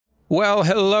Well,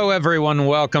 hello everyone.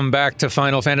 Welcome back to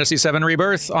Final Fantasy VII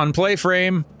Rebirth on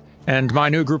PlayFrame, and my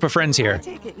new group of friends I here.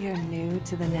 take it you're new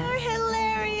to the nest. You're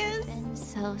hilarious. Been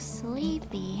so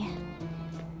sleepy.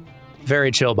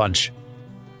 Very chill bunch.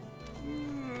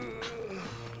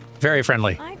 Very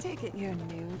friendly. I take it you're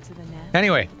new to the nest.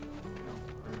 Anyway,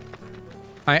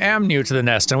 I am new to the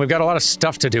nest, and we've got a lot of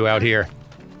stuff to do out here.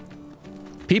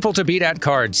 People to beat at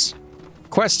cards.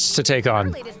 Quests to take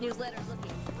on. Latest newsletter's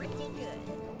looking pretty good.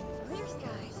 Clear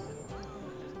skies.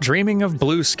 Dreaming of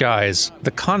blue skies,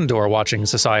 the Condor Watching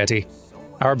Society.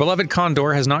 Our beloved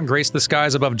Condor has not graced the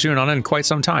skies above Junon in quite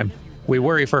some time. We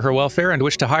worry for her welfare and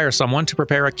wish to hire someone to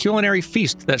prepare a culinary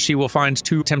feast that she will find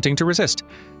too tempting to resist.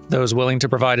 Those willing to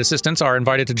provide assistance are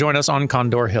invited to join us on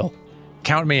Condor Hill.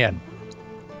 Count me in.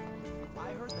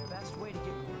 Our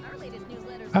latest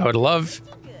newsletter's I would love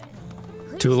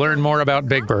to learn more about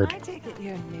Big Bird. I take it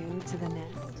you're new to the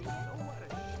nest.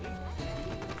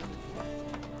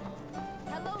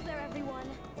 Hello there, everyone.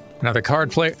 Another card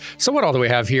play. So what all do we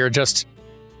have here just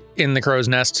in the crow's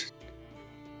nest?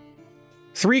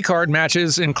 3 card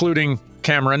matches, including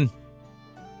Cameron.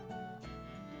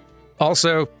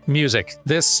 Also, music.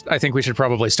 This, I think we should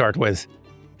probably start with.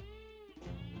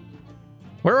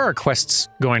 Where are our quests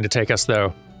going to take us,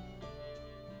 though?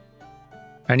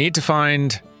 I need to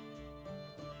find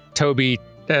Toby,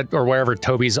 or wherever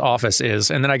Toby's office is,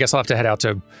 and then I guess I'll have to head out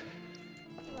to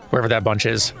wherever that bunch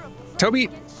is. Toby,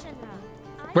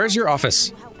 where's your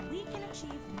office?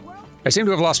 I seem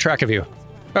to have lost track of you.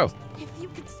 Oh,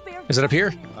 is it up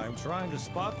here? I'm trying to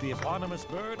spot the eponymous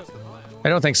bird. I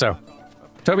don't think so.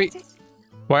 Toby,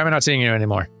 why am I not seeing you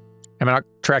anymore? Am I not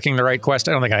tracking the right quest?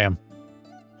 I don't think I am.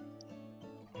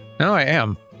 No, I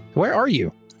am. Where are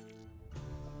you?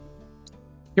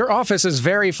 Your office is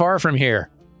very far from here.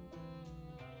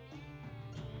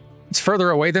 It's further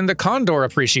away than the Condor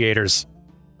Appreciators.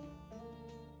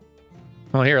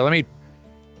 Well, here, let me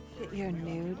You're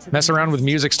new to mess the around nest. with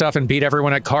music stuff and beat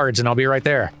everyone at cards, and I'll be right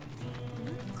there.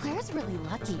 Claire's really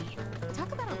lucky.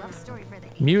 Talk about a love story for the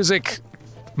ages. Music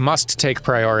must take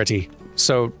priority,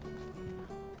 so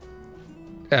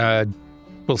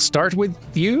we'll start with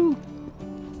you?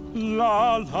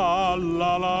 La la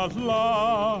la la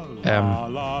la la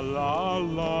la la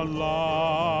la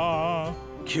la.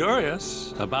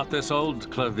 Curious about this old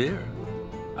clavier.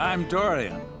 I'm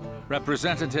Dorian,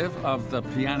 representative of the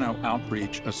Piano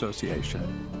Outreach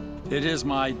Association. It is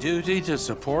my duty to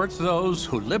support those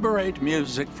who liberate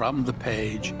music from the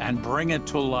page and bring it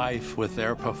to life with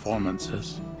their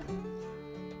performances.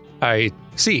 I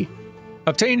see.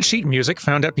 Obtain sheet music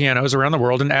found at pianos around the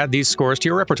world and add these scores to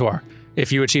your repertoire.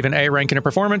 If you achieve an A rank in a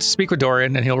performance, speak with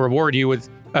Dorian and he'll reward you with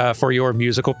for your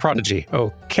musical prodigy.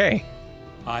 Okay.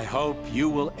 I hope you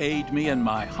will aid me in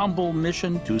my humble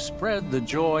mission to spread the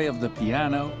joy of the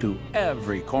piano to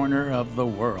every corner of the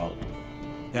world.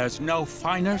 There's no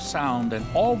finer sound in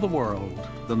all the world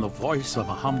than the voice of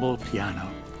a humble piano.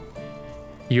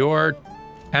 You're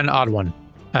an odd one.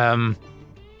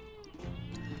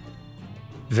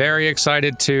 Very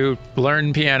excited to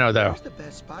learn piano, though. Where's the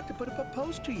best spot to put up a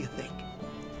poster, you think?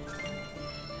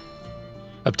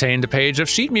 Obtained a page of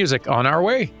sheet music on our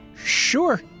way.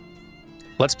 Sure.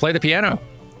 Let's play the piano.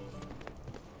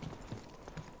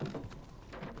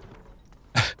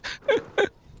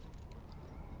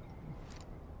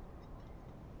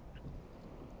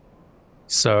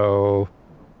 So,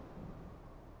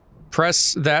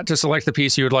 press that to select the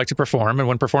piece you would like to perform, and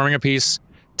when performing a piece,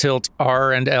 tilt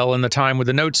R and L in the time with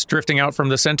the notes drifting out from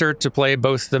the center to play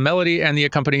both the melody and the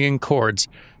accompanying chords.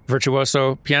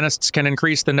 Virtuoso pianists can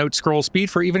increase the note scroll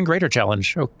speed for even greater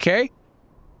challenge. Okay.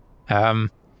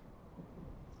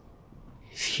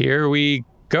 Here we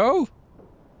go.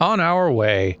 On our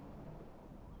way.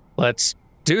 Let's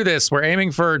do this. We're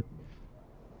aiming for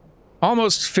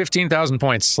almost 15,000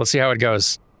 points. Let's see how it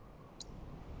goes.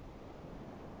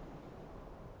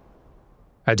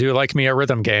 I do like me a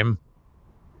rhythm game.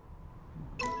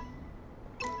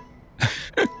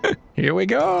 Here we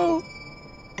go.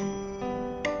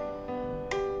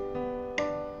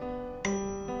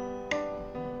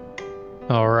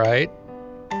 All right.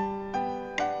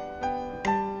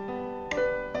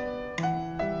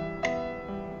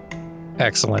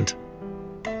 Excellent.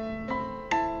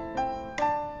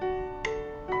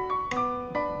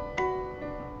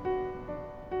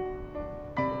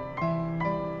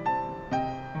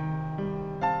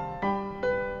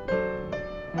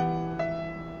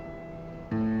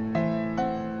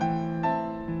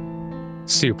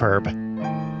 Superb.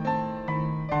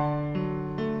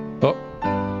 Oh.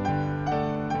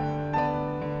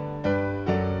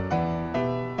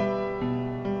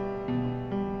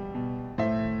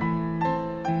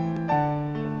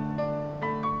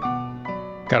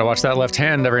 Gotta watch that left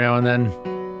hand every now and then.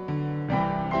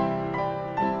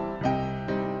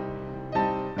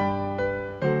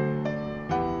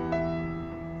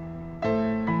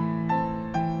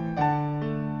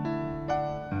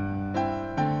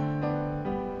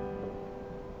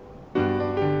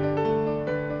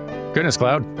 Goodness,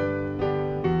 Cloud.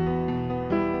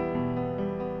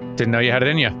 Didn't know you had it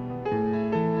in you.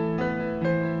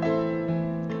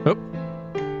 Oop.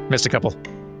 Missed a couple.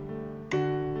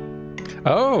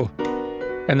 Oh!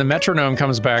 And the metronome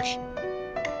comes back.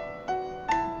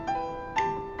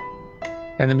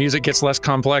 And the music gets less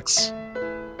complex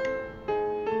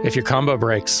if your combo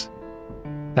breaks.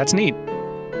 That's neat.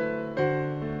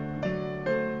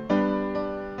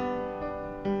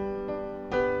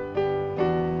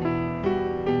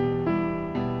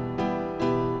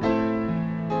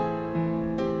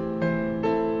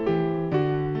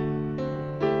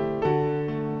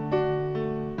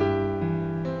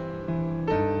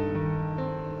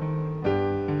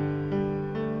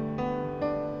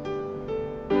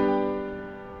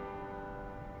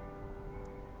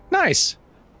 Nice.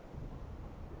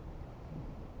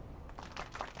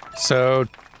 So,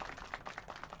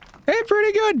 hey,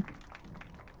 pretty good.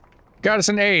 Got us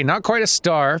an A. Not quite a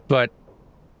star, but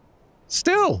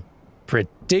still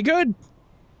pretty good.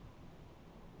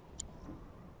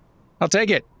 I'll take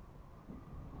it.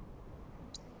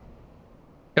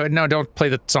 No, don't play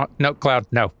the song. No, Cloud.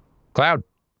 No. Cloud.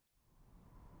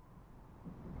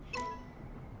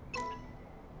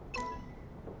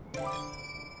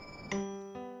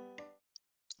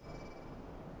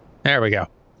 There we go.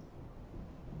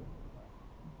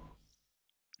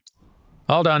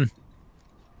 All done.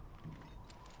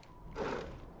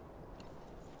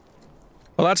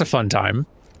 Well, that's a fun time.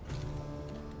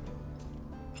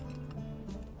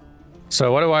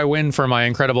 So what do I win for my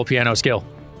incredible piano skill?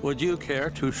 Would you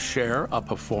care to share a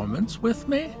performance with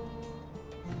me?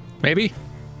 Maybe?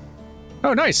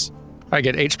 Oh, nice. I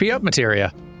get HP up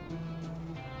materia.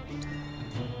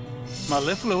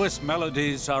 Mellifluous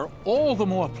melodies are all the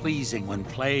more pleasing when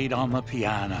played on the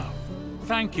piano.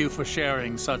 Thank you for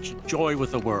sharing such joy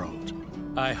with the world.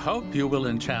 I hope you will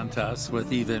enchant us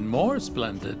with even more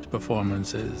splendid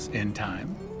performances in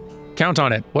time. Count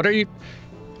on it. What are you...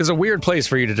 It's a weird place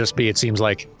for you to just be, it seems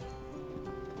like.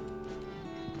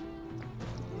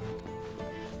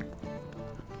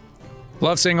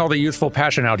 Love seeing all the youthful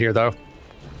passion out here, though.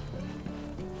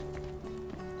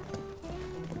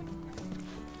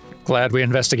 Glad we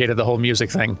investigated the whole music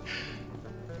thing.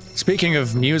 Speaking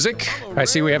of music, I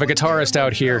see we have a guitarist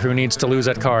out here who needs to lose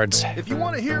at cards. If you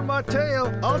want to hear my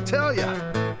tale, I'll tell you.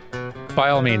 By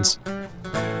all means.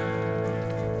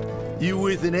 You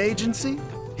with an agency?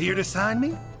 Here to sign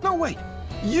me? No, wait.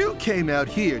 You came out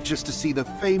here just to see the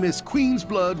famous Queen's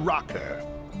Blood rocker.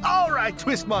 All right,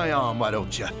 twist my arm, why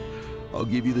don't you? I'll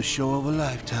give you the show of a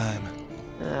lifetime.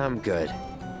 I'm good.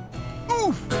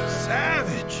 Oof!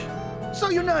 Savage! So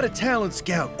you're not a talent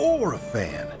scout or a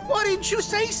fan. Why didn't you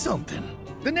say something?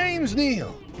 The name's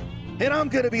Neil, and I'm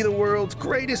gonna be the world's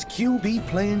greatest QB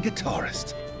playing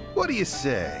guitarist. What do you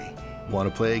say? Want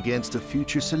to play against a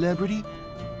future celebrity?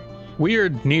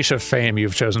 Weird niche of fame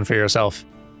you've chosen for yourself.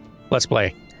 Let's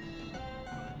play.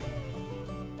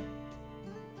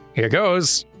 Here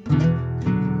goes.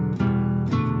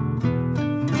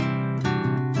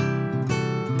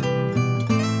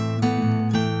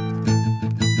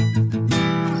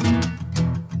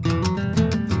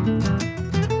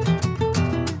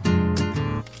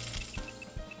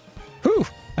 Whew,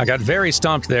 I got very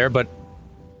stomped there, but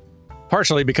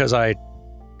partially because I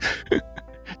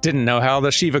didn't know how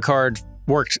the Shiva card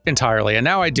worked entirely, and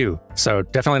now I do, so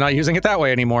definitely not using it that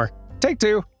way anymore. Take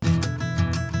two.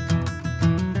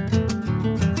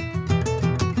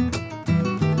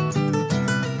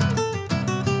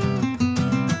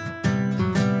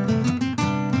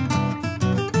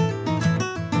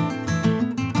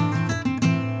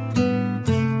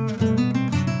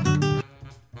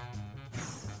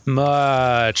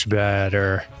 Much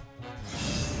better.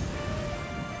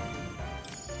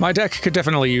 My deck could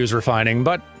definitely use refining,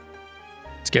 but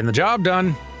it's getting the job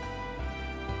done.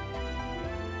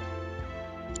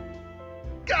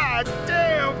 God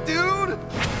damn, dude!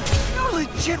 You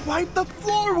legit wiped the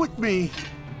floor with me!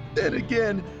 Then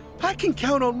again, I can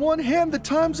count on one hand the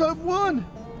times I've won.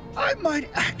 I might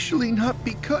actually not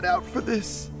be cut out for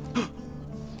this.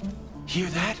 Hear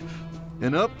that?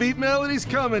 An upbeat melody's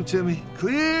coming to me,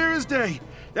 clear as day.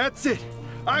 That's it.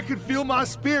 I could feel my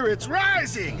spirits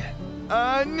rising.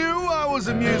 I knew I was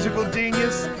a musical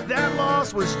genius. That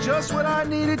loss was just what I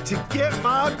needed to get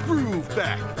my groove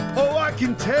back. Oh, I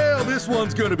can tell this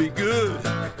one's gonna be good.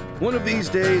 One of these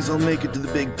days, I'll make it to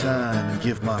the big time and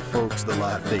give my folks the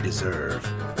life they deserve.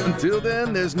 Until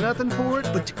then, there's nothing for it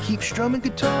but to keep strumming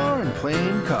guitar and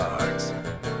playing cards.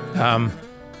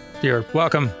 You're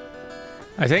welcome,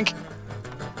 I think.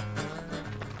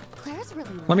 Claire's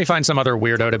really Let me find some other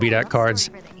weirdo to beat at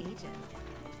cards.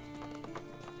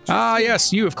 Ah,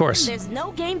 yes, you, of course. There's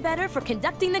no game better for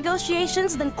conducting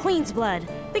negotiations than Queen's Blood.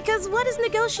 Because what is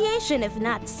negotiation if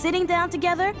not sitting down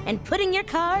together and putting your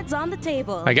cards on the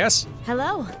table? I guess.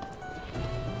 Hello.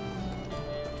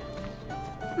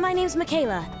 My name's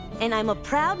Michaela, and I'm a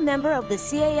proud member of the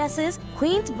CAS's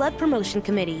Queen's Blood Promotion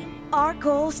Committee. Our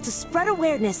goal is to spread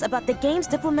awareness about the game's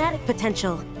diplomatic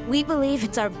potential. We believe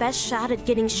it's our best shot at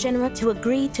getting Shinra to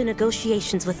agree to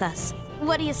negotiations with us.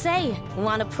 What do you say?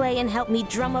 Want to play and help me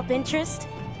drum up interest?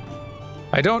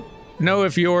 I don't know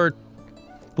if your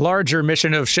larger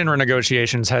mission of Shinra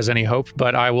negotiations has any hope,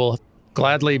 but I will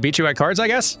gladly beat you at cards, I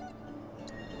guess?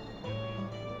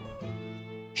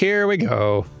 Here we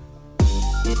go.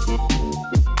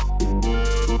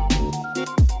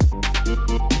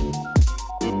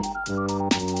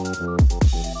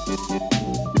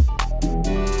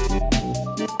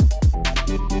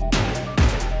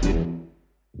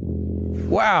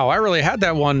 Wow, I really had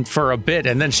that one for a bit,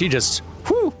 and then she just,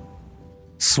 whew,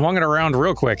 swung it around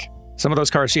real quick. Some of those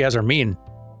cards she has are mean.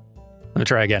 Let me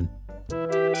try again.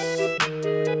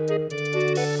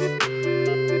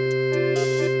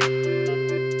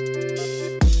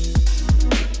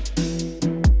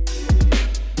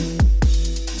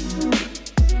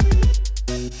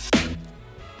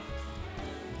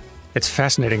 It's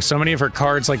fascinating. So many of her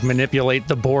cards like manipulate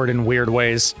the board in weird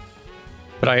ways.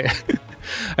 But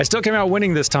I still came out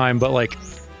winning this time, but like,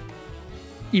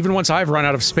 even once I've run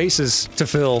out of spaces to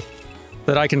fill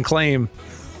that I can claim,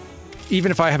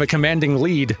 even if I have a commanding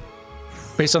lead,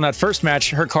 based on that first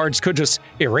match, her cards could just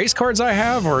erase cards I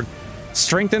have or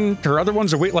strengthen her other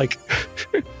ones or wait, like,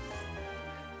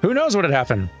 who knows what had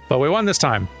happened, but we won this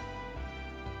time.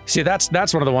 See, that's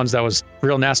one of the ones that was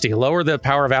real nasty. Lower the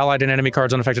power of allied and enemy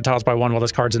cards unaffected tiles by 1 while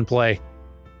this card's in play.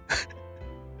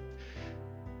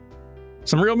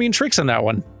 Some real mean tricks in that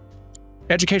one.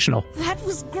 Educational. That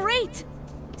was great!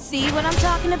 See what I'm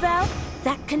talking about?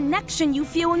 That connection you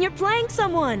feel when you're playing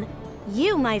someone.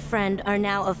 You, my friend, are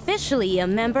now officially a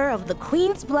member of the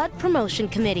Queen's Blood Promotion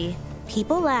Committee.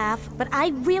 People laugh, but I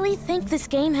really think this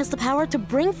game has the power to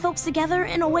bring folks together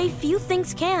in a way few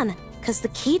things can. 'Cause the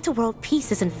key to world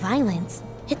peace isn't violence.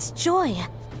 It's joy.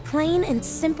 Plain and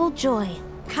simple joy.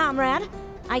 Comrade,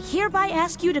 I hereby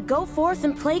ask you to go forth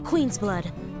and play Queen's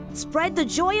Blood. Spread the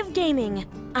joy of gaming.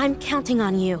 I'm counting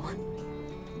on you.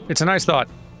 It's a nice thought.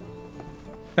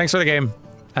 Thanks for the game.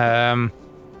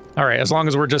 Alright, as long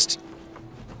as we're just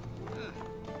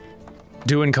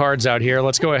doing cards out here,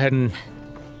 let's go ahead and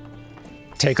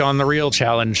take on the real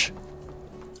challenge.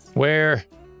 Where?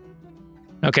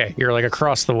 Okay, you're like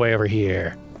across the way over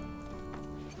here.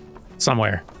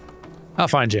 Somewhere. I'll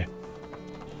find you.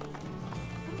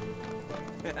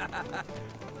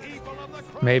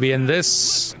 Maybe in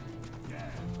this...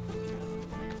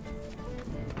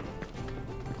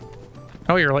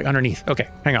 Oh, you're like underneath. Okay,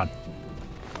 hang on.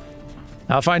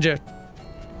 I'll find you.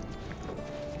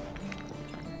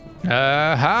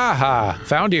 Ha.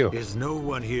 Found you. Is no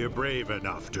one here brave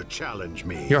enough to challenge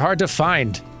me? You're hard to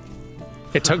find.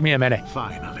 It took me a minute.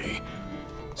 Finally.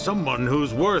 Someone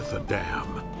who's worth a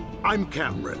damn. I'm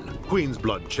Cameron, Queen's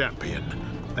Blood champion,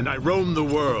 and I roam the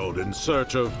world in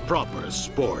search of proper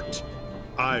sport.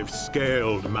 I've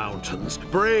scaled mountains,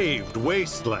 braved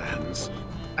wastelands.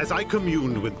 As I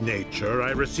communed with nature,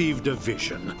 I received a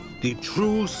vision. The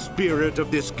true spirit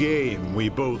of this game we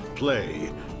both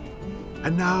play.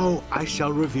 And now I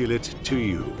shall reveal it to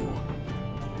you.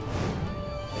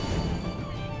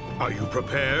 Are you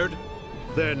prepared?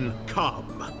 Then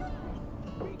come.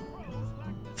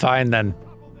 Fine then.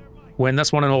 Win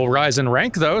this one and we'll rise in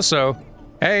rank though, so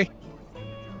hey.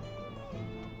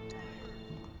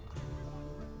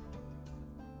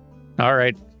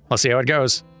 Alright, let's see how it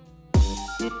goes.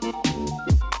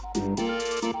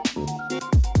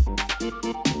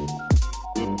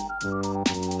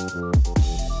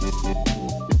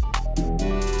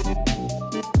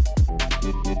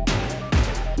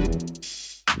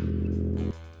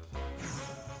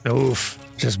 Oof,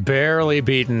 just barely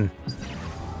beaten.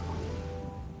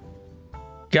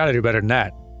 Gotta do better than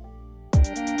that.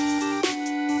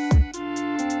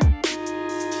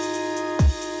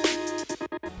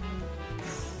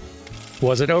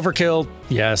 Was it overkill?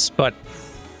 Yes, but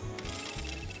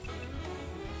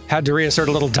had to reassert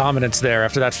a little dominance there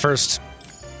after that first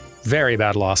very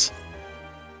bad loss.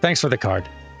 Thanks for the card.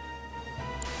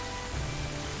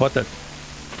 What the?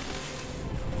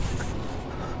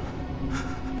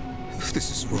 This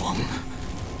is wrong.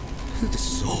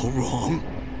 This is all wrong.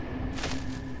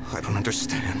 I don't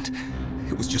understand.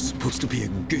 It was just supposed to be a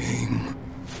game.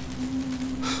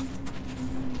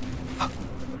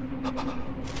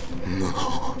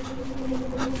 No.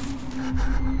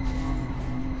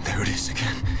 There it is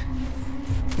again.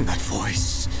 That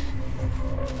voice.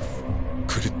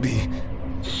 Could it be?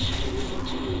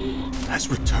 Has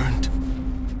returned?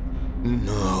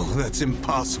 No, that's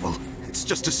impossible. It's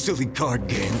just a silly card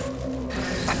game.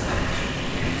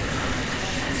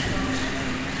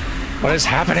 What is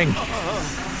happening?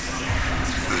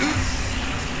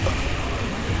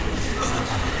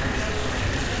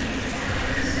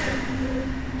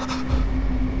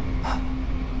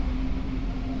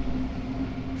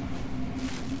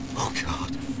 Oh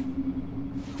God.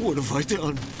 What have I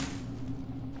done?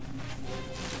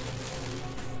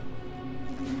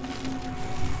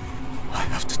 I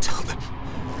have to tell them.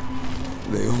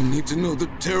 They all need to know the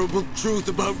terrible truth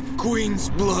about Queen's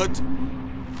blood.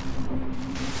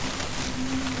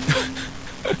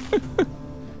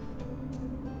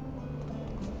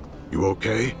 You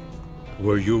okay?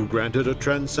 Were you granted a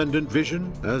transcendent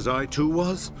vision, as I too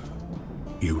was?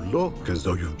 You look as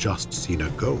though you've just seen a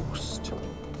ghost.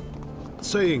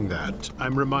 Saying that,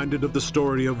 I'm reminded of the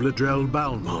story of Ledrell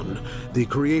Balmon, the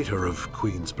creator of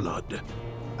Queen's Blood.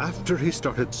 After he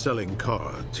started selling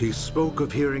cards, he spoke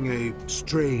of hearing a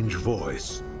strange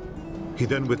voice. He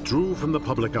then withdrew from the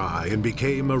public eye and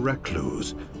became a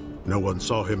recluse. No one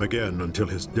saw him again until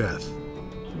his death.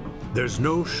 There's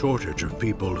no shortage of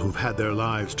people who've had their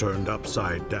lives turned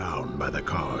upside down by the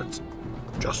cards.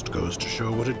 Just goes to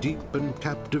show what a deep and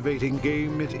captivating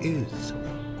game it is.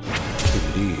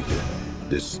 Indeed,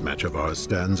 this match of ours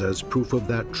stands as proof of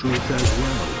that truth as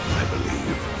well, I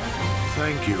believe.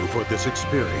 Thank you for this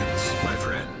experience, my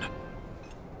friend.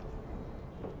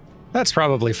 That's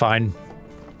probably fine.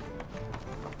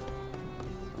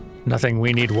 Nothing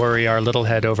we need worry our little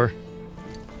head over.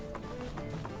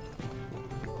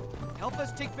 Help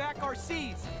us take back our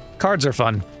seas. Cards are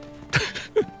fun.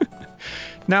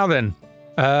 Now then,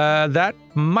 that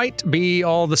might be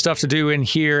all the stuff to do in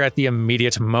here at the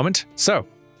immediate moment. So,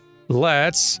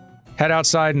 let's head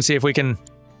outside and see if we can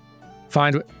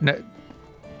find... No,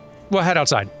 we'll head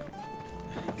outside.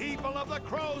 People of the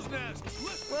Crow's Nest,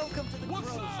 Welcome to the what's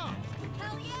Crow's up?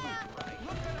 Hell yeah!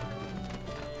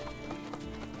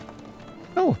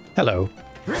 Oh, hello.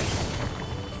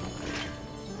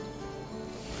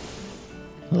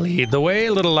 Lead the way,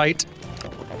 little light.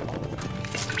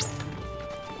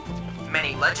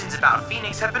 Many legends about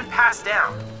Phoenix have been passed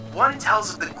down. One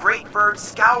tells of the great bird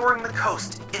scouring the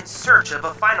coast in search of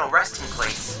a final resting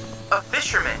place. A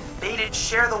fisherman bade it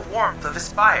share the warmth of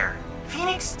his fire.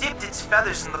 Phoenix dipped its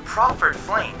feathers in the proffered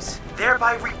flames,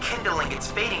 thereby rekindling its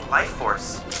fading life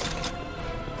force.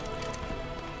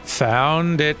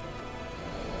 Found it.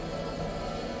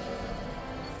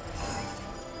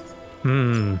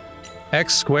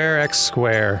 X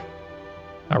square.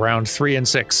 Around 3 and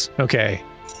 6. Okay.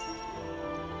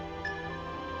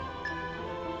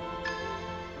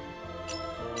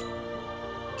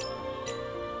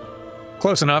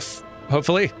 Close enough,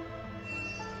 hopefully.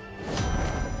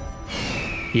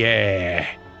 Yeah.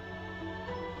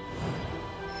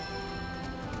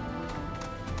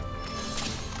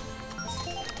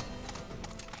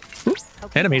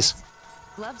 Okay, Enemies. guys.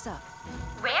 Gloves up.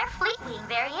 Rare Fleetwing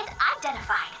variant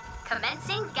identified.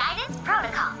 Commencing guidance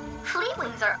protocol.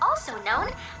 Fleetwings are also known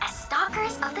as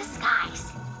stalkers of the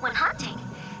skies. When hunting,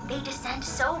 they descend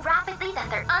so rapidly that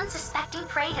their unsuspecting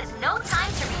prey has no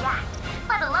time to react,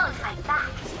 let alone fight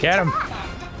back. Get 'em. To that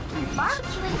end,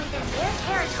 barbecuing within their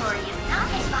territory is not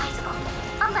advisable,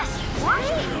 unless you want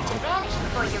to vanish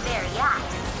before your very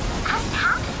eyes. As it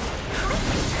happens,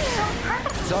 Fleetwings are so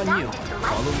perfectly It's on you. adapted to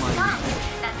life in the skies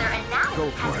that their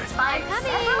anatomy has inspired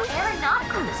several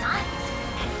aeronautical designs.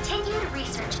 Continued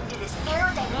research into this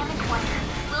aerodynamic wonder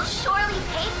will surely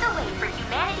pave the way for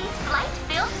humanity's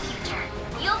flight-filled future.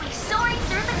 You'll be soaring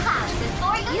through the clouds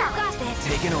before you know got it. this.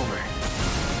 Taking over.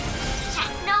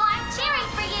 Just know I'm cheering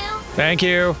for you. Thank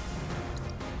you.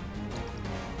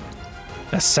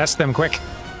 Assess them quick.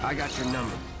 I got your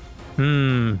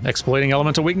number. Exploiting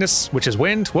elemental weakness, which is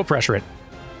wind. We'll pressure it.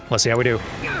 Let's see how we do.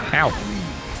 Ow.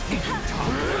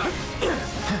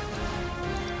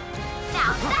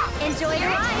 Now that's Enjoy your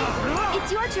ride.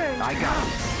 It's your turn. I got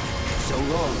it. So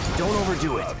long. Don't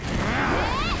overdo it.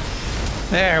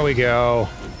 There we go.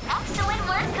 excellent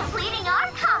work completing our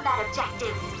combat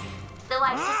objectives. Though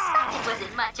I suspect it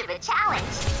wasn't much of a challenge.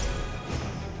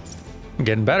 I'm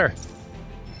getting better.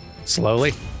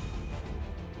 Slowly.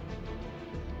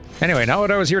 Anyway, not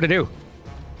what I was here to do.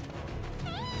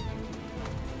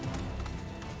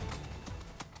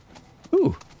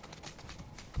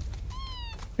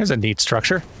 Here's a neat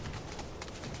structure.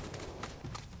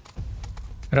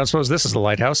 I don't suppose this is the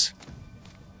lighthouse.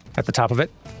 At the top of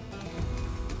it.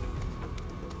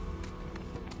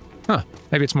 Huh.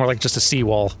 Maybe it's more like just a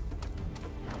seawall.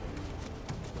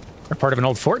 Or part of an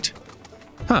old fort?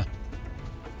 Huh.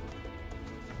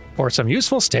 Or some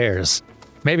useful stairs.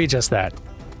 Maybe just that.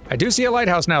 I do see a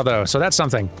lighthouse now, though, so that's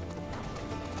something.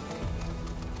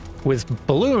 With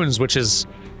balloons, which is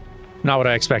not what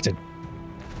I expected.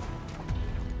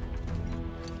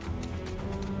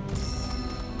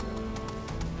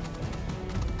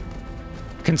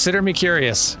 Consider me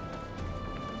curious.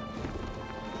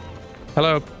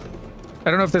 Hello. I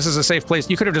don't know if this is a safe place.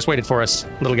 You could have just waited for us,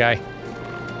 little guy.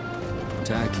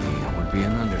 Tacky would be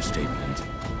an understatement.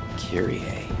 Carrie.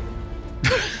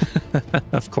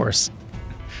 Of course.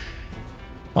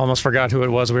 Almost forgot who it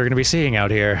was we were going to be seeing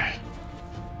out here.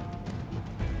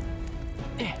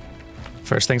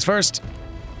 First things first.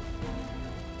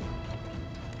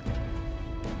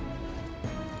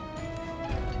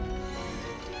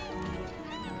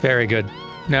 Very good.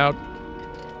 Now,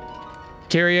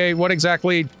 Carrie, what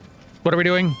are we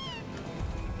doing?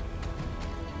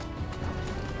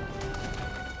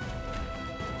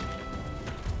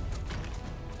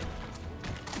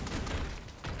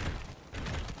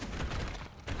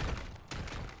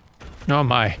 Oh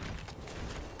my.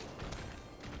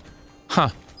 Huh.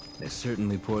 They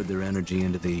certainly poured their energy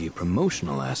into the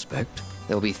promotional aspect.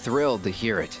 They'll be thrilled to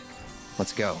hear it.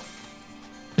 Let's go.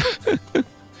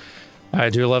 I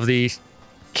do love the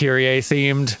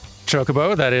Kyrie-themed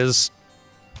chocobo. That is...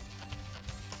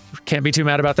 Can't be too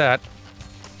mad about that.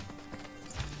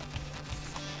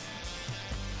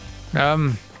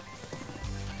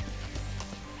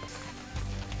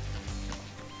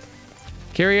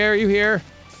 Carrie, are you here?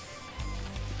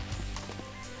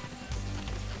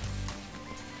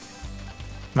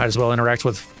 Might as well interact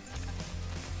with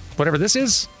whatever this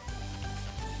is.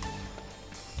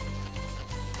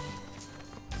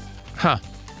 Huh.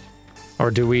 Or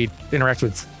do we interact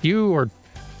with you, or...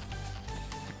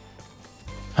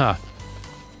 Huh.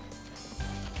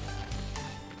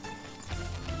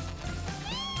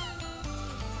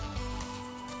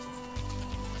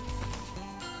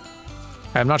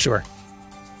 I'm not sure.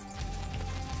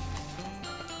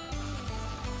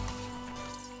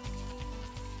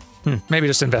 Maybe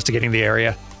just investigating the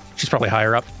area. She's probably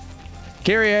higher up.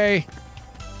 Carrie!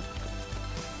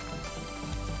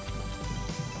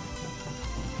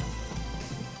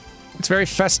 It's very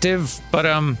festive, but,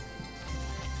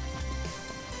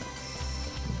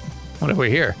 what have we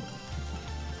here?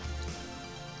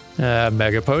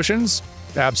 Mega potions?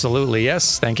 Absolutely,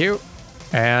 yes, thank you.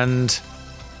 And...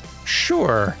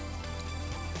 Sure.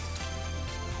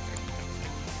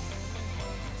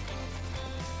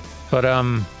 But,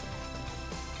 oh,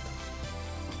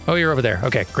 you're over there.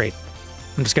 Okay, great.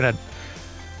 I'm just gonna...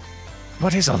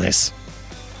 What is all this?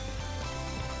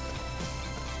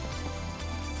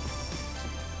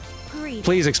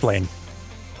 Please explain.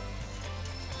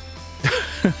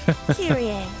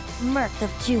 Kyrie, Merc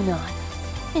of Junon.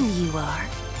 And you are.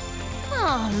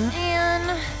 Oh,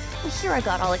 man. Here I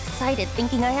got all excited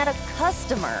thinking I had a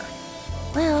customer.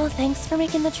 Well, thanks for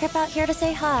making the trip out here to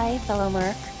say hi, fellow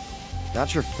Merc.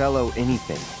 Not your fellow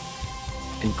anything.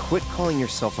 And quit calling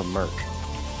yourself a Merc.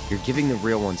 You're giving the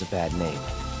real ones a bad name.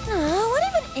 What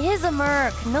even is a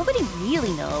Merc? Nobody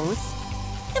really knows.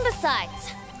 And besides,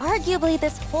 arguably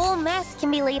this whole mess can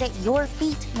be laid at your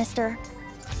feet, mister.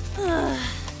 I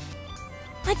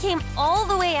came all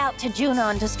the way out to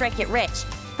Junon to strike it rich,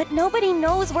 but nobody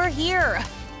knows we're here.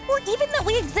 Or even that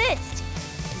we exist.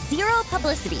 Zero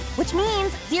publicity, which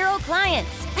means zero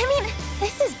clients. I mean,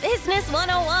 this is business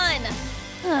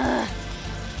 101.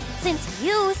 Since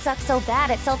you suck so bad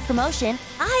at self-promotion,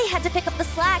 I had to pick up the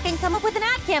slack and come up with an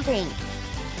ad campaign.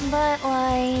 But,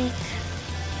 like...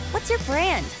 What's your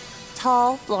brand?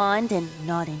 Tall, blonde, and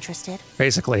not interested?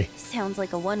 Basically. Sounds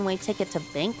like a one-way ticket to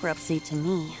bankruptcy to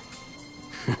me.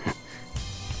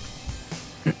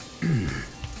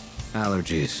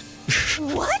 Allergies.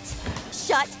 What?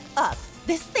 Shut up.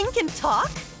 This thing can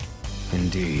talk?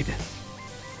 Indeed.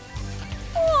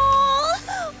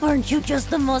 Aww, aren't you just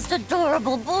the most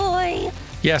adorable boy?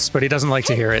 Yes, but he doesn't like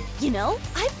to hear it. You know,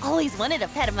 I've always wanted a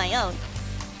pet of my own.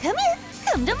 Come here,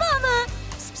 come to mama.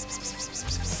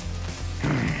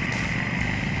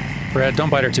 Brad, don't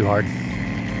bite her too hard.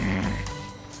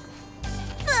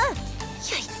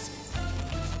 Yikes.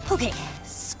 Okay,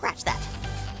 scratch that.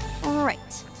 Right.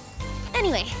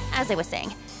 Anyway, as I was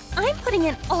saying, I'm putting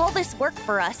in all this work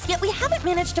for us, yet we haven't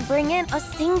managed to bring in a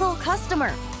single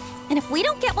customer. And if we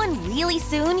don't get one really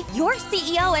soon, your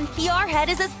CEO and PR head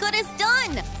is as good as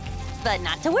done. But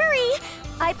not to worry,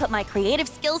 I put my creative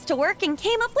skills to work and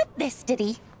came up with this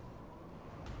ditty.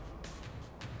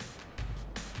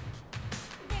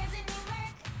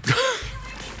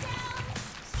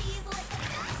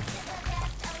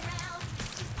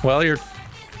 Well, you're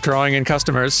drawing in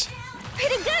customers.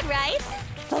 Pretty good, right?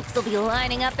 Folks will be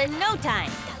lining up in no time.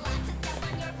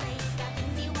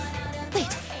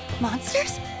 Wait,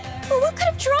 monsters? Well, what could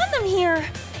have drawn them here?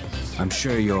 I'm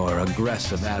sure your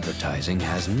aggressive advertising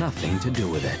has nothing to do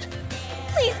with it.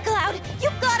 Please, Cloud, you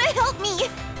gotta help me!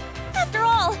 After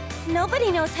all,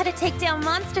 nobody knows how to take down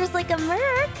monsters like a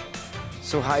merc.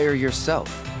 So hire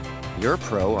yourself. You're a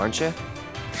pro, aren't you?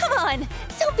 Come on,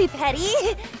 don't be petty.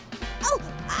 Oh,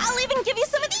 I'll even give you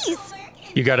some of these.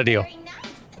 You got a deal.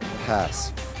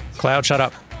 Pass. Cloud, shut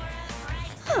up.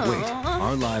 Wait,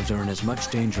 our lives are in as much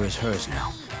danger as hers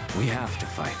now. We have to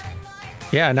fight.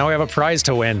 Yeah, now we have a prize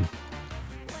to win.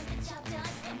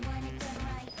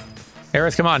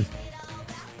 Aerith, come on.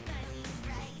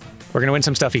 We're gonna win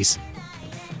some stuffies.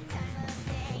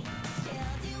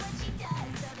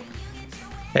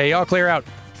 Hey, y'all clear out.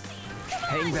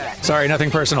 Hang back. Sorry,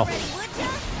 nothing personal.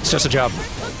 It's just a job.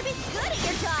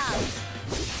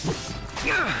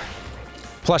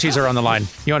 Plushies are on the line.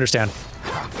 You understand.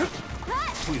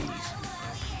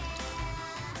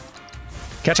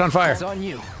 Catch on fire. It's on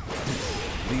you.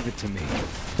 Leave it to me.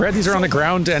 Red, these are on the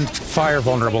ground and fire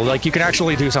vulnerable. Like, you can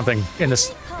actually do something in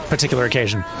this particular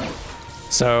occasion.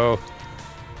 So...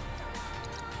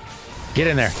 get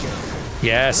in there.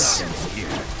 Yes.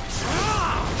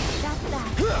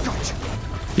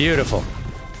 Beautiful.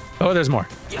 Oh, there's more.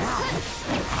 These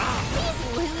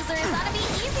losers ought to be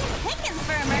easy pickings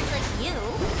for a merc like you.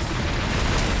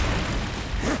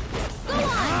 Go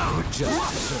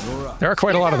on! There are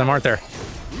quite a lot of them, aren't there?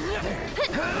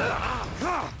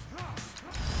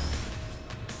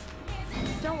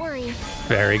 Don't worry.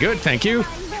 Very good, thank you.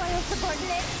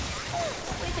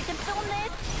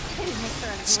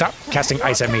 Stop casting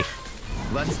ice at me.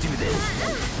 Let's do this.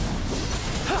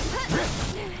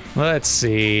 Let's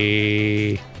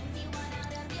see.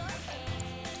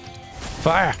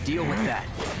 Fire. Deal with that.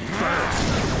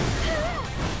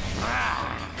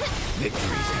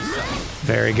 Victory's in sight.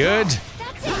 Very good.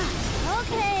 That's it.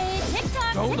 Okay,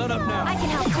 TikTok. Don't let up now. I can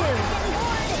help too.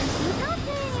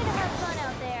 Okay to have fun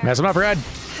out there. Mess him up, Red.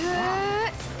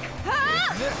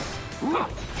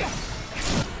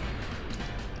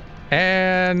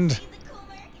 And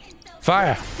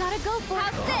fire. Gotta go for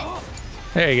this.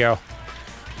 There you go.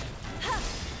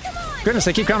 Goodness,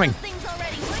 they keep coming.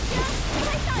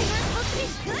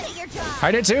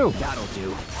 I did too. That'll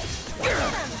do.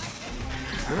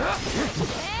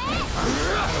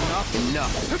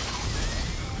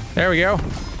 Enough. There we go.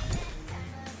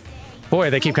 Boy,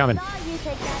 they keep coming.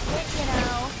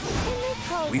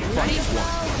 We fight as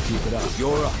one. Keep it up.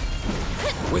 You're up.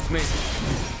 With me.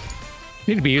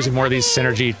 Need to be using more of these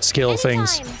synergy skill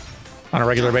things on a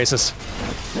regular basis.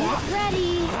 Get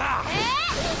ready.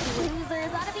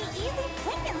 Losers ought to be easy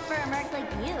pickings for a merc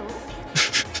like you.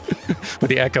 With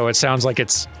the echo, it sounds like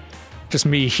it's just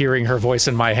me hearing her voice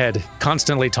in my head,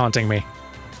 constantly taunting me.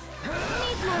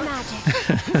 Needs more magic.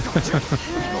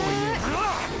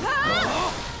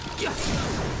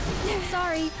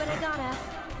 Sorry, but I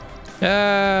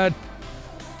gotta.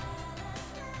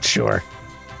 Sure.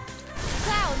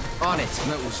 Cloud. On it.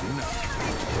 That was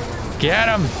enough. Get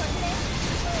him.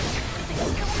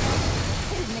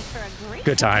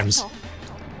 Good times.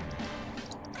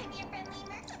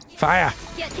 Fire.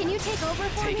 Yeah, can you take over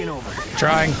for Taking me? over.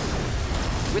 Trying.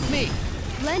 With me.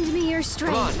 Lend me your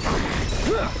strength.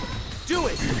 Come on. Do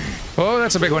it. Oh,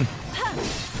 that's a big one.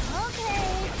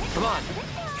 Come on.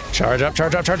 Charge up,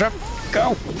 charge up, charge up.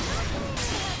 Go.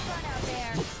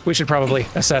 We should probably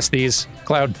assess these.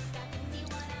 Cloud.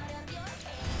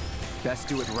 Best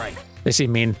do it right. They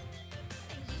seem mean.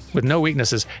 With no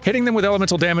weaknesses. Hitting them with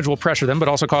elemental damage will pressure them, but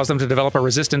also cause them to develop a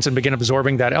resistance and begin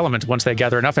absorbing that element. Once they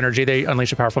gather enough energy, they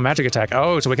unleash a powerful magic attack.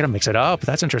 Oh, so we gotta mix it up.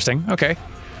 That's interesting. Okay.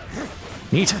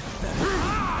 Neat.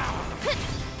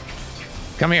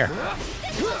 Come here.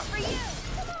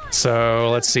 So,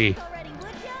 let's see.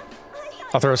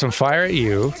 I'll throw some fire at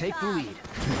you. Take the lead.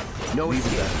 No easy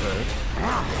that hurt.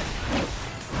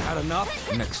 Had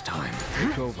enough? Next time.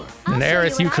 Take over. And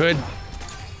Aerith, you could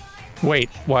wait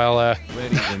while,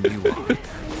 Ready when you are.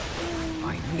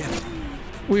 I never.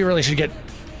 we really should get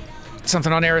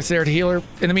something on Aerith there to heal her.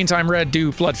 In the meantime, Red,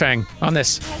 do Bloodfang on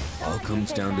this. All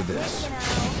comes down to this.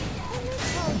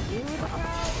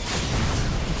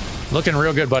 Looking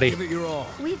real good, buddy. Give it your all.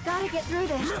 We've got to get through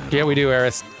this. Yeah, we do,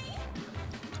 Aerith.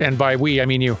 And by we, I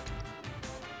mean you.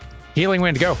 Healing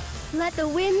Wind, go. Let the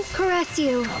winds caress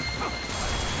you.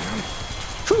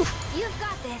 Whew. You've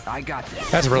got this. I got this.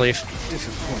 That's a relief.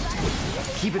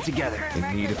 Disappointing. Keep it together.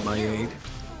 In need of my aid?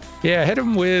 Yeah, hit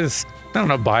him with, I don't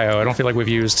know, bio. I don't feel like we've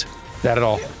used that at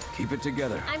all. Keep it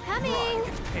together. I'm coming.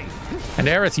 And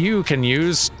Aerith, you can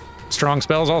use strong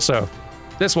spells also.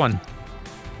 This one.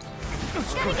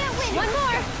 Gotta get one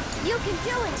more. You can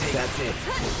do it. That's it.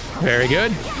 Very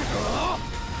good.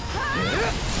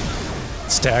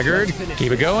 Staggered.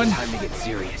 Keep it going. Time to get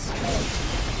serious.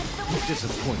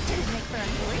 Disappointing.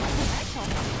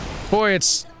 Boy,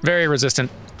 it's very resistant.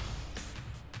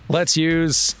 Let's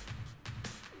use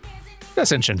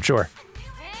Ascension, sure.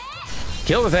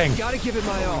 Kill the thing. Gotta give it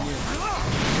my all.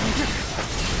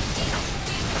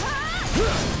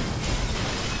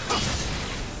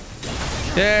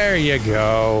 There you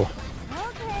go.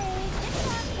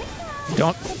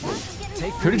 Don't.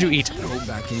 Who did you eat?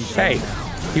 Hey,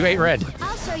 you ate red.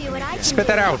 I'll show you what I can Spit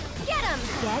that do. out. Get him.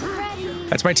 Get ready.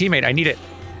 That's my teammate. I need it.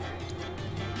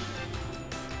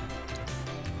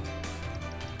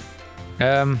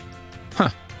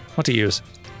 What to use?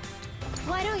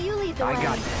 Why don't you lead the way? I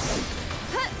got this.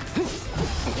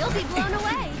 You'll be blown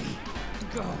away.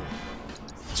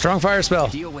 Strong fire spell.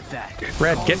 Deal with that.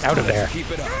 Red, get out of there.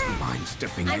 Keep it up. Mind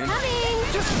stepping I'm in? coming.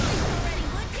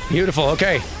 Beautiful.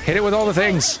 Okay, hit it with all the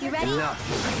things. You ready? Enough.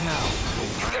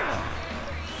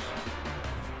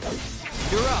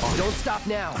 You're up. Don't stop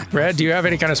now. Red, do you have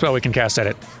any kind of spell we can cast at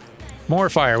it? More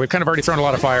fire. We've kind of already thrown a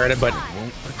lot of fire at it, but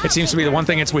it seems to be the one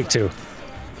thing it's weak to.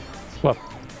 Well,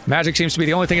 magic seems to be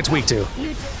the only thing it's weak to.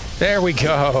 There we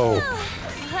go.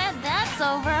 Glad that's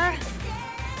over.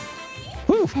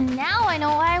 Whew. And now I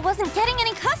know why I wasn't getting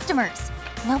any customers.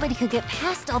 Nobody could get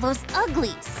past all those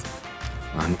uglies.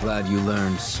 I'm glad you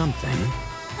learned something.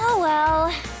 Oh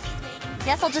well.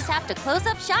 Guess I'll just have to close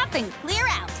up shop and clear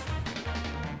out.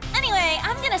 Anyway,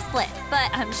 I'm gonna split, but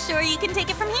I'm sure you can take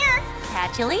it from here.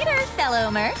 Catch you later, fellow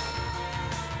merc.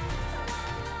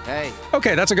 Hey.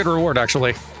 Okay, that's a good reward,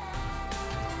 actually.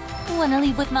 Wanna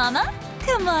leave with Mama?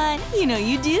 Come on, you know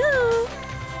you do.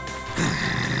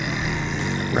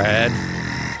 Red.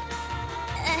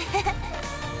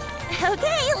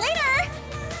 Okay, later.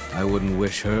 I wouldn't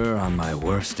wish her on my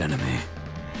worst enemy.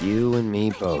 You and me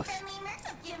both.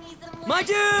 My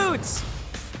dudes!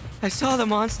 I saw the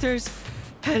monsters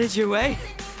headed your way.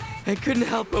 I couldn't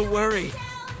help but worry.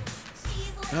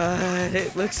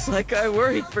 It looks like I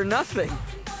worried for nothing.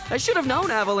 I should have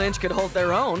known Avalanche could hold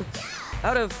their own.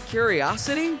 Out of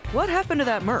curiosity, what happened to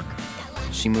that merc?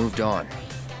 She moved on.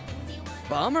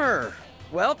 Bummer.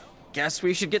 Well, guess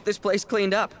we should get this place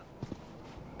cleaned up.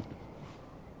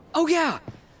 Oh yeah,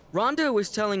 Rhonda was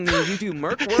telling me you do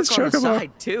merc work on the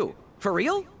side too. For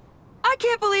real? I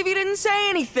can't believe you didn't say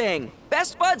anything.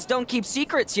 Best buds don't keep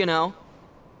secrets, you know.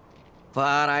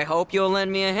 But I hope you'll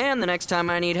lend me a hand the next time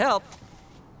I need help.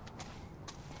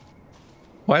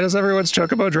 Why does everyone's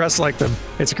chocobo dress like them?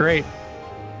 It's great.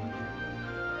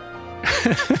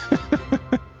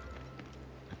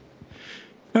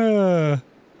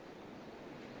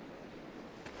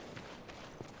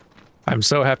 I'm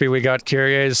so happy we got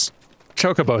Kyrie's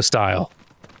chocobo style.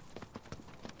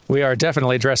 We are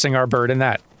definitely dressing our bird in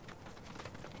that.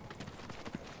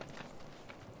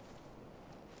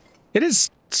 It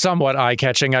is somewhat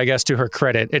eye-catching, I guess, to her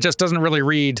credit. It just doesn't really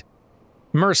read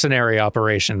mercenary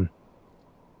operation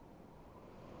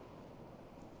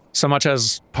so much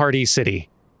as Party City.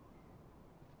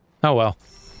 Oh well.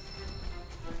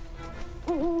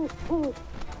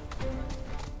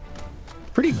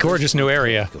 Pretty gorgeous new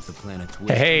area.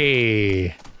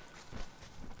 Hey.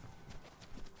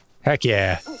 Heck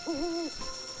yeah.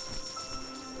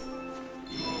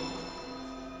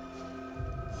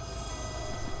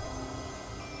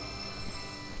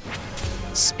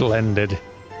 Splendid.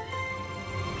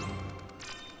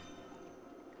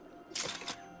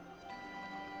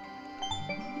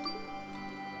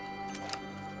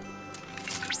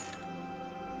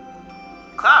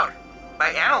 Cloud, by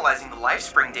analyzing the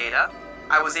LifeSpring data,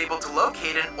 I was able to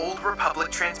locate an old Republic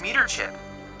transmitter chip.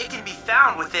 It can be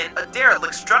found within a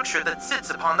derelict structure that sits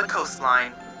upon the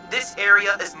coastline. This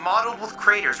area is modeled with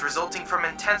craters resulting from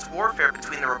intense warfare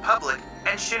between the Republic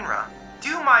and Shinra.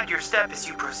 Do mind your step as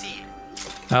you proceed.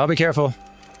 I'll be careful.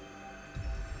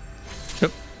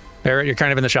 Oop. Barrett, you're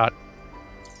kind of in the shot.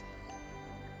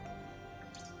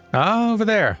 Ah, over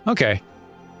there. Okay.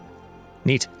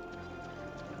 Neat.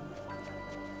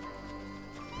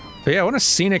 But yeah, what a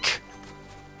scenic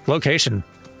location.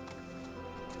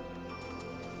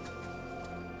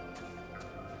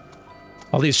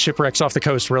 All these shipwrecks off the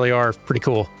coast really are pretty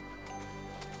cool.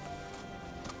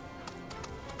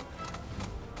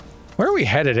 Where are we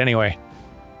headed anyway?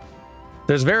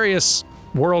 There's various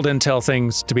world intel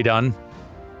things to be done.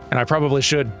 And I probably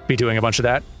should be doing a bunch of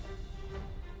that.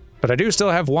 But I do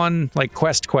still have one, like,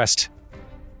 quest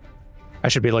I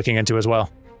should be looking into as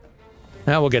well.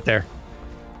 We'll get there.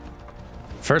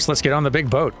 First, let's get on the big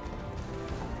boat.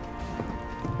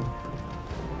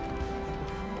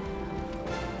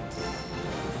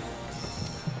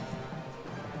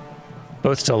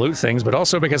 Both to loot things, but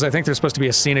also because I think there's supposed to be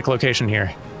a scenic location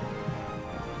here.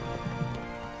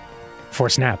 For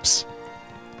snaps.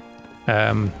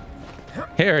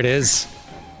 Here it is.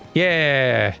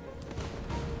 Yeah!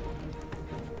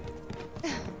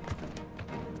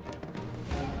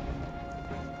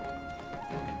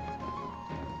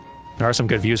 There are some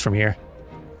good views from here.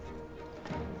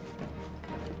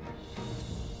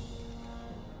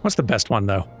 What's the best one,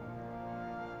 though?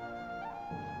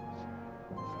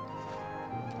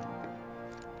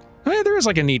 There is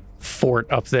like a neat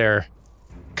fort up there,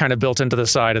 kind of built into the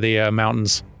side of the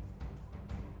mountains.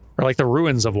 Or like the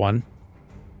ruins of one.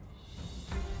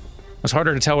 It was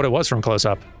harder to tell what it was from close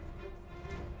up.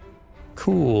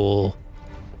 Cool.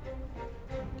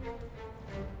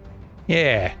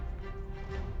 Yeah.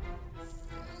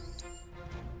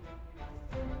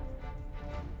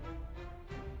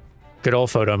 Good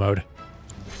old photo mode.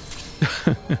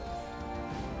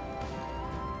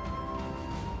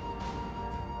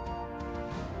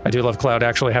 I do love Cloud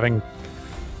actually having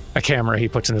a camera he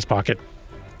puts in his pocket.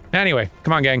 Anyway,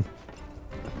 come on, gang.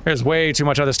 There's way too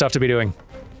much other stuff to be doing.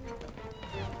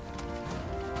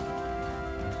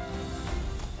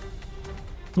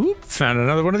 Oop, found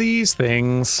another one of these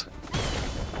things.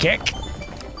 Kick.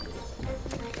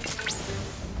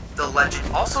 The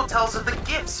legend also tells of the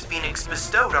gifts Phoenix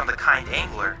bestowed on the kind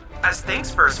angler. As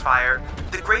thanks for his fire,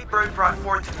 the great bird brought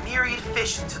forth myriad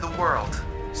fish into the world.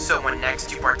 So when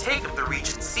next you partake of the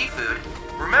region's seafood,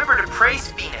 remember to praise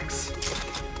Phoenix.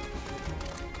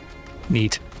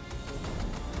 Neat.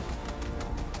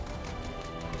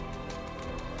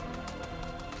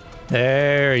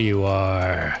 There you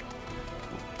are.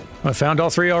 I found all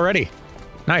three already.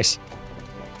 Nice.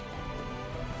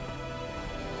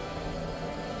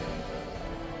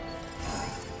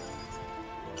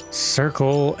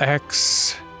 Circle,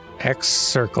 X, X,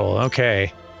 circle.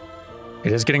 Okay.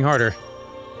 It is getting harder.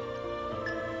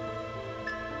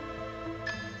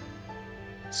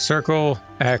 Circle,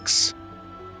 X,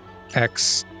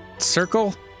 X,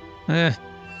 circle?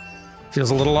 Feels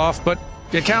a little off, but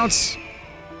it counts.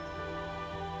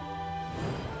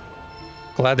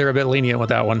 Glad they're a bit lenient with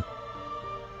that one.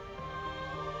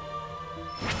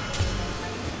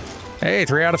 Hey,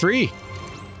 3 out of 3.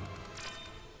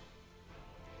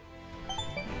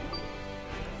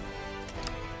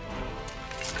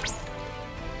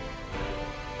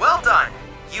 Well done!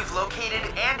 You've located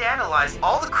and analyzed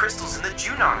all the crystals in the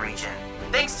Junon region.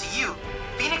 Thanks to you,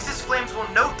 Phoenix's flames will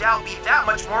no doubt be that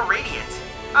much more radiant.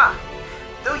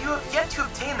 Though you have yet to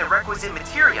obtain the requisite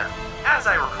materia, as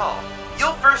I recall,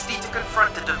 you'll first need to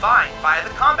confront the Divine via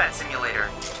the combat simulator.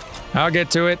 I'll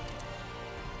get to it.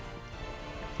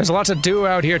 There's a lot to do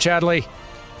out here, Chadley.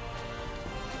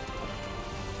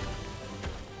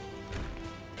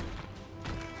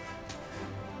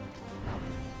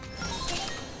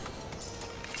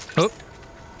 Oh.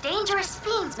 Dangerous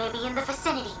fiends may be in the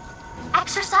vicinity.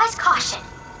 Exercise caution.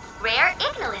 Rare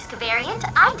Ignilisc variant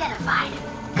identified.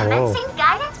 Commencing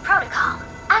guidance protocol.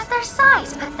 As their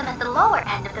size puts them at the lower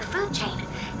end of the food chain,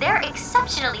 they're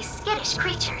exceptionally skittish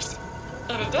creatures.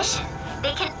 In addition,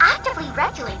 they can actively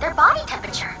regulate their body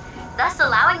temperature, thus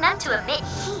allowing them to emit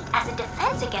heat as a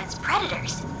defense against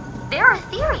predators. There are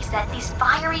theories that these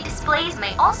fiery displays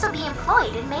may also be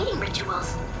employed in mating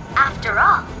rituals. After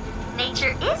all,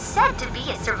 nature is said to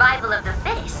be a survival of the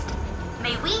fittest.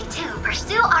 May we too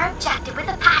pursue our objective with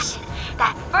a passion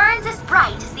that burns as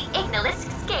bright as the Ignilisc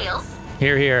scales.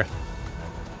 Here, here.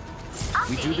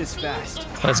 We do this fast.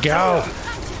 Let's go.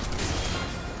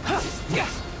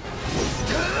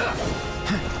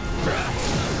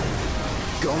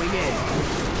 Going in.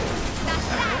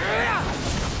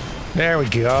 There we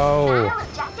go. Battle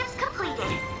objectives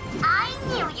completed. I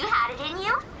knew you had it in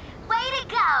you. Way to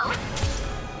go.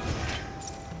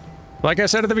 Like I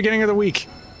said at the beginning of the week,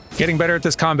 getting better at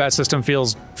this combat system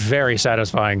feels very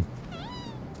satisfying.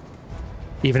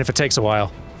 Even if it takes a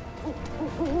while.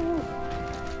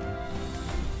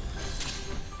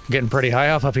 Getting pretty high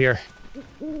up here.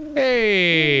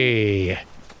 Hey!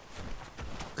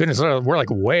 Goodness, we're like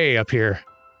way up here.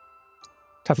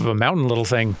 Top of a mountain little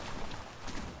thing.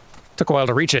 Took a while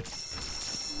to reach it.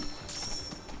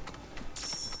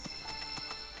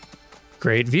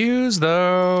 Great views,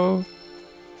 though.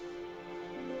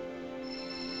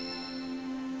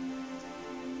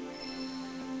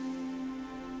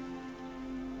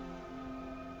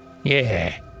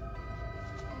 Yeah.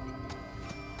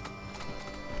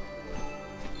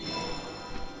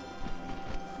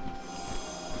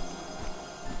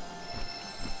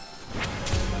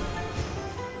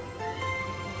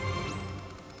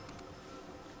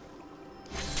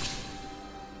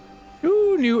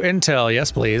 Ooh, new intel.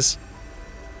 Yes, please.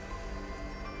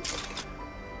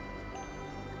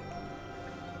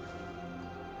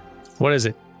 What is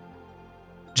it?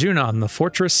 Junon, the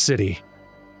fortress city.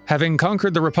 Having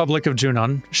conquered the Republic of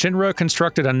Junon, Shinra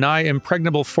constructed a nigh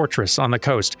impregnable fortress on the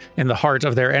coast in the heart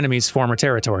of their enemy's former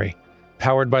territory.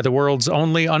 Powered by the world's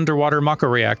only underwater Mako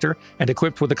reactor and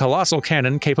equipped with a colossal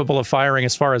cannon capable of firing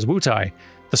as far as Wutai,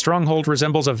 the stronghold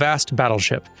resembles a vast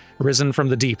battleship, risen from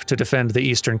the deep to defend the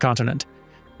eastern continent.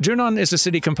 Junon is a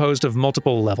city composed of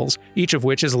multiple levels, each of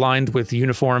which is lined with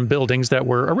uniform buildings that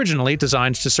were originally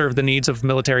designed to serve the needs of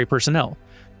military personnel.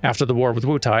 After the war with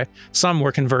Wutai, some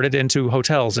were converted into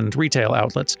hotels and retail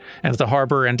outlets, and the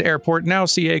harbor and airport now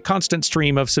see a constant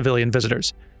stream of civilian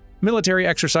visitors. Military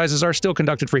exercises are still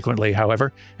conducted frequently,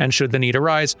 however, and should the need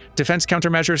arise, defense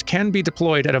countermeasures can be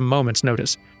deployed at a moment's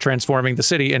notice, transforming the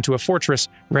city into a fortress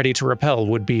ready to repel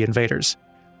would-be invaders.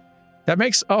 That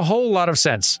makes a whole lot of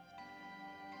sense.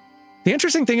 The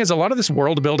interesting thing is a lot of this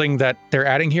world building that they're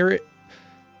adding here,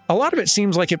 a lot of it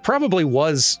seems like it probably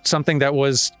was something that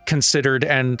was considered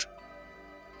and,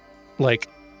 like,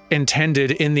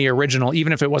 intended in the original,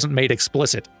 even if it wasn't made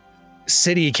explicit.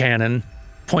 City canon,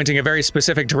 pointing a very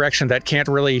specific direction that can't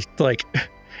really, like,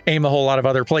 aim a whole lot of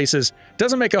other places,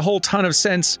 doesn't make a whole ton of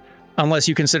sense unless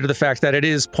you consider the fact that it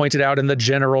is pointed out in the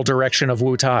general direction of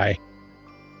Wutai.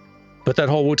 But that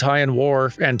whole Wutaian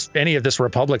War and any of this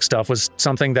Republic stuff was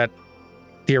something that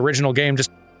the original game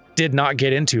just did not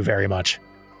get into very much.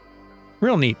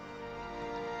 Real neat.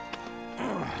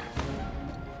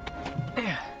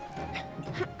 Yeah,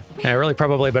 I really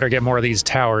probably better get more of these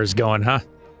towers going, huh?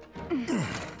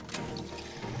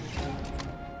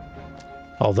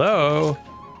 Although,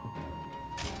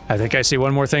 I think I see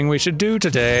one more thing we should do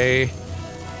today.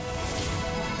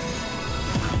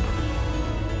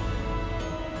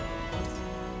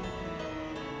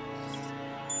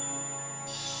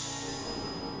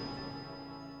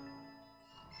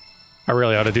 I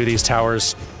really ought to do these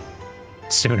towers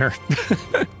sooner.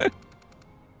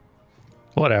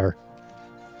 Whatever.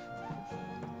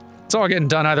 It's all getting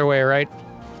done either way, right?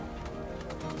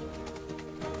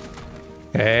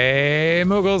 Hey,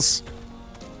 Moogles.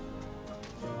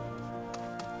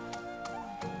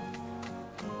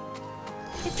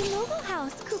 It's a Moogle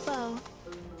house, Kupo.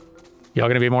 Y'all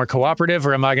gonna be more cooperative,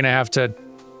 or am I gonna have to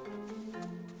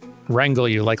wrangle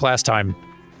you like last time?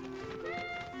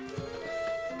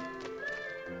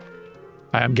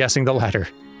 I am guessing the latter.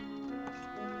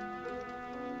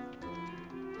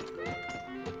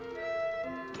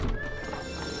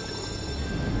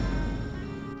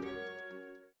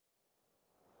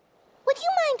 Would you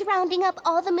mind rounding up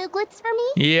all the Mooglets for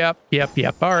me? Yep.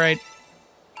 All right.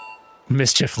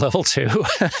 Mischief level 2.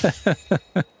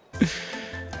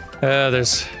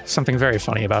 There's something very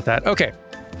funny about that. Okay.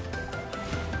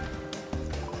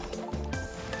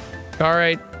 All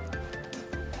right.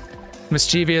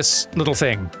 Mischievous little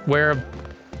thing. Where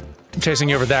I'm chasing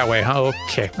you over that way, huh?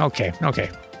 Okay.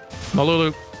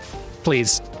 Malulu,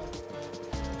 please.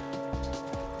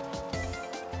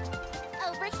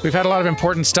 We've had a lot of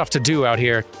important stuff to do out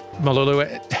here. Malulu,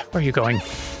 where are you going?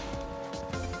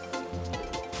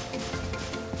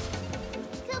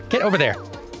 Get over there.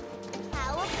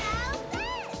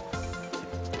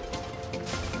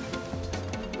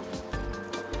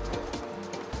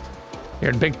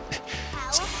 You're in big...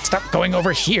 Stop going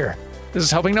over here. This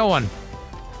is helping no one.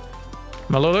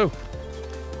 Malulu.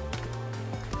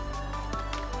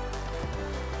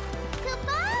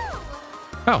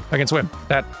 Oh, I can swim.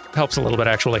 That helps a little bit,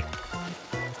 actually.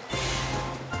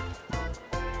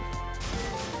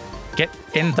 Get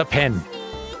in the pen.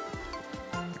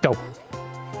 Go.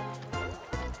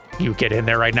 You get in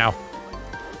there right now.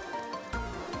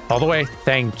 All the way.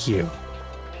 Thank you.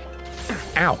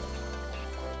 Ow.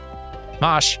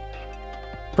 Mosh.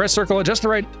 Press circle at just the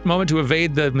right moment to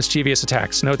evade the mischievous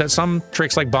attacks. Note that some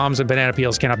tricks like bombs and banana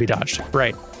peels cannot be dodged.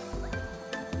 Right.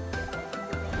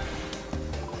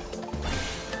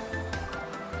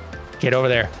 Get over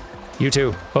there. You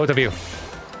two. Both of you.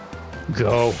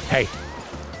 Go. Hey.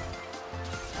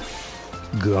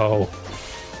 Go.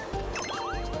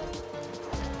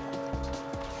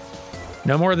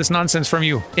 No more of this nonsense from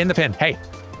you. In the pen. Hey.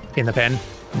 In the pen.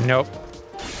 Nope.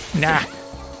 Nah.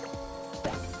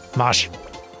 Mosh.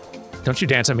 Don't you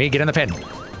dance on me. Get in the pen.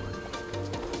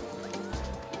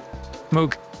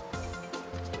 Moog.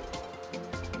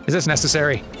 Is this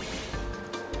necessary?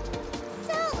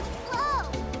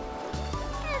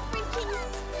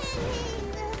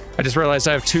 I just realized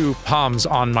I have 2 palms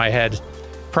on my head,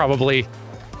 probably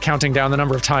counting down the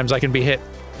number of times I can be hit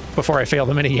before I fail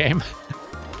the minigame.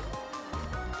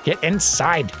 Get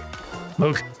inside!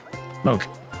 Moog. Moog.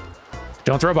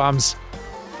 Don't throw bombs.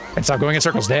 And stop going in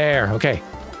circles. There, okay.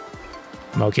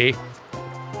 Moki.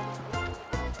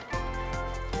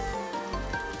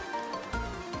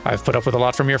 I've put up with a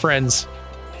lot from your friends.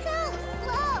 So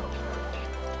slow.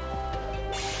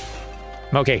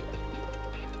 Moki.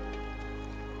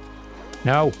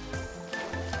 No.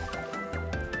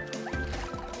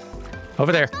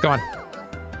 Over there, go on.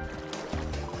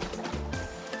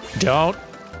 Don't.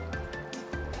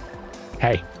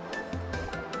 Hey.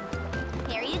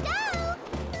 Here you go.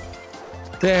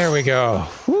 There we go.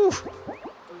 Whew.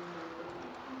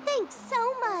 Thanks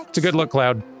so much. It's a good look,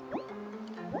 Cloud.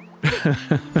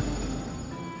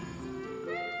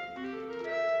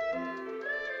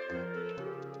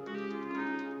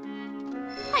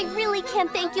 I really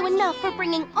can't thank you enough for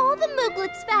bringing all the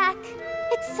Mooglets back.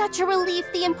 It's such a relief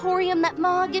the Emporium that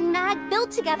Mog and Mag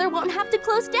built together won't have to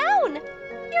close down.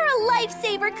 You're a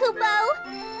lifesaver, Kupo.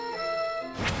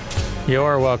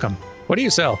 You're welcome. What do you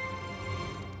sell?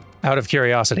 Out of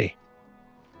curiosity.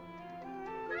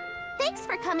 Thanks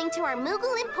for coming to our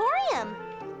Moogle Emporium.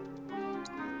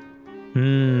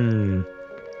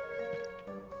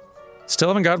 Still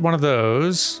haven't got one of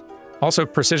those. Also,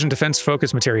 precision defense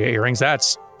focus materia earrings.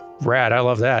 That's rad. I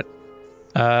love that.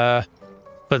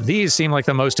 But these seem like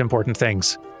the most important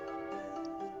things.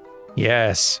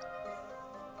 Yes.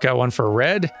 Got one for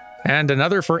Red and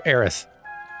another for Aerith.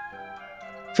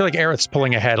 I feel like Aerith's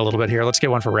pulling ahead a little bit here. Let's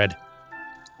get one for Red.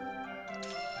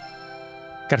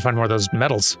 Gotta find more of those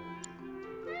medals.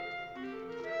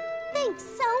 Thanks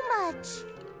so much.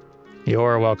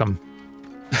 You're welcome.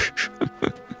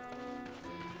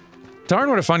 Darn,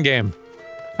 what a fun game.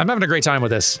 I'm having a great time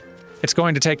with this. It's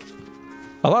going to take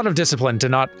a lot of discipline to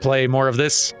not play more of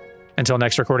this until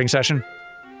next recording session.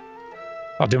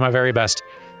 I'll do my very best.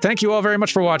 Thank you all very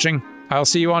much for watching. I'll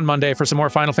see you on Monday for some more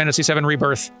Final Fantasy VII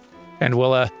Rebirth, and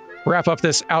we'll wrap up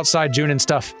this outside Junin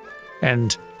stuff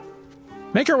and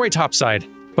make our way topside,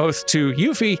 both to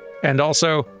Yuffie and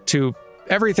also to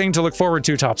everything to look forward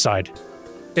to topside.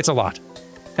 It's a lot.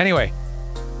 Anyway,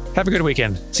 have a good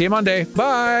weekend. See you Monday.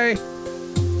 Bye!